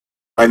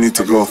I need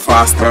to go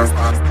faster.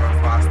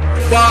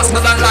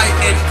 Faster than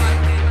lightning.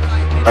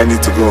 I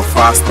need to go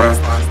faster.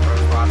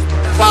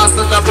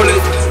 Faster than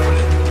bullet.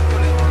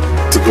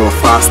 To go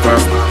faster,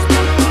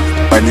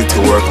 I need to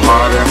work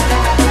harder.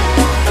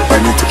 I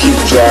need to keep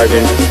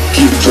driving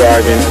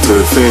to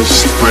the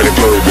finish where the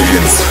glory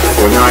begins.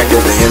 When I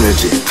get the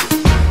energy,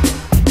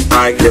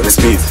 I get the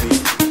speed.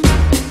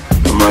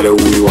 No matter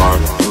who you are,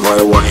 no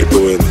matter what you're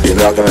doing, you're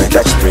not gonna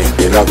catch me,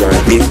 you're not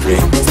gonna beat me.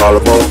 It's all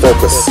about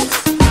focus.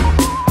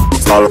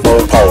 It's all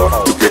about power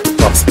to get the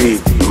top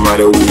speed. No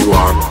matter who you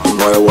are, no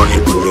matter what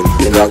you're doing,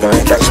 you're not gonna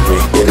catch me,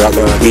 you're not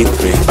gonna beat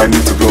me. I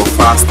need to go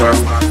faster.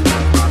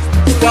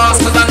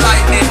 Faster than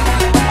lightning.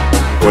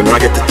 When I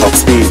get the top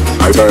speed,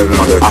 I burn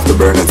on the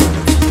afterburners.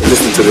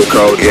 Listen to the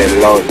crowd getting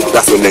loud,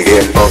 that's when they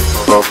get up,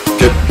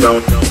 get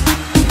down.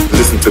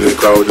 Listen to the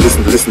crowd,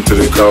 listen to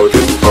the crowd,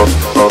 get up,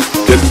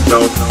 get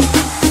down.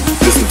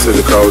 Listen to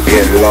the crowd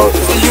getting loud.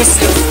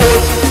 Usain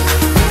Bolt.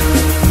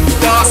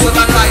 Faster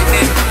than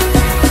lightning.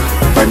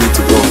 I need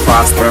to go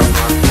faster.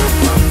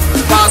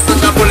 Faster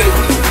than bullet.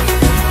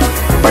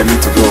 I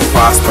need to go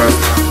faster.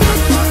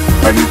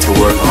 I need to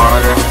work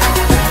harder.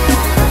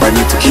 I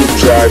need to keep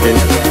driving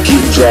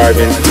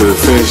to the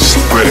finish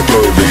where the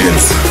glory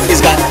begins.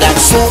 He's got that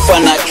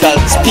supernatural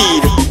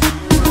speed,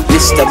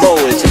 Mr.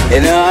 Bolt,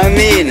 you know what I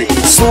mean?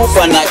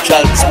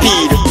 Supernatural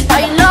speed.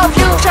 I love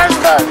you, Usain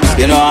Bolt.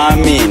 You know what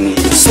I mean?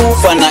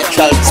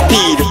 Supernatural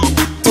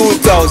speed.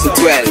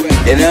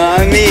 2012, you know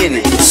what I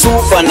mean?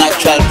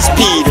 Supernatural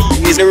speed.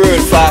 He's the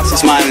world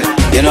fastest man,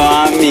 you know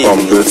what I mean?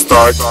 From the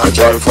start, I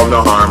drive from the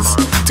arms.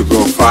 To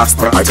go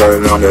faster, I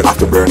turn on the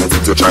afterburners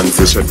into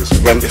transition.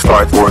 When they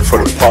start going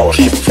for the power,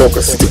 keep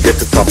focused to get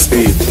the top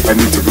speed. I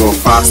need to go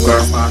faster.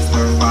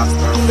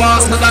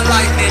 Faster than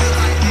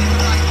lightning.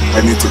 I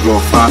need to go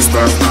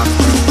faster.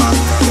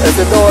 If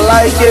you don't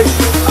like it,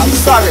 I'm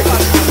sorry.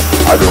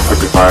 I don't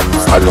put the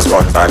arms, I just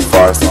run and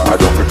fast. I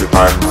don't put the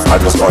arms, I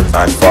just run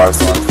and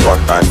fast. Run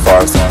and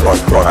fast,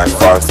 run and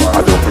fast. I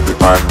don't put the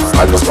arms,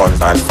 I just run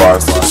and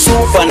fast.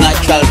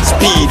 Supernatural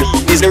speed.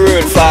 He's the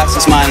world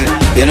fastest man,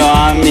 you know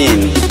what I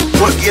mean?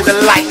 What is the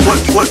light?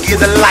 What is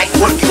the light?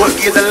 What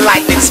is the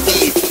lightning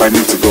speed? I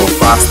need to go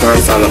faster.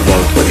 It's all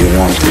about what you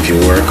want if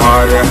you work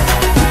Harder.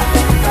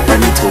 I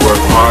need to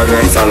work harder.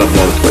 It's all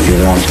about what you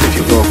want if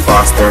you Go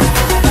faster.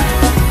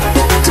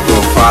 To go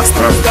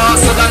faster,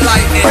 Faster than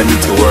lightning. I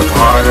need to work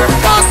harder.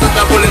 Faster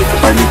than bullet.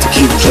 I need to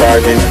keep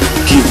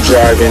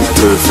driving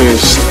to the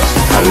finish.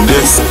 And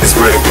this is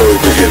where the glory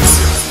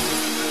begins.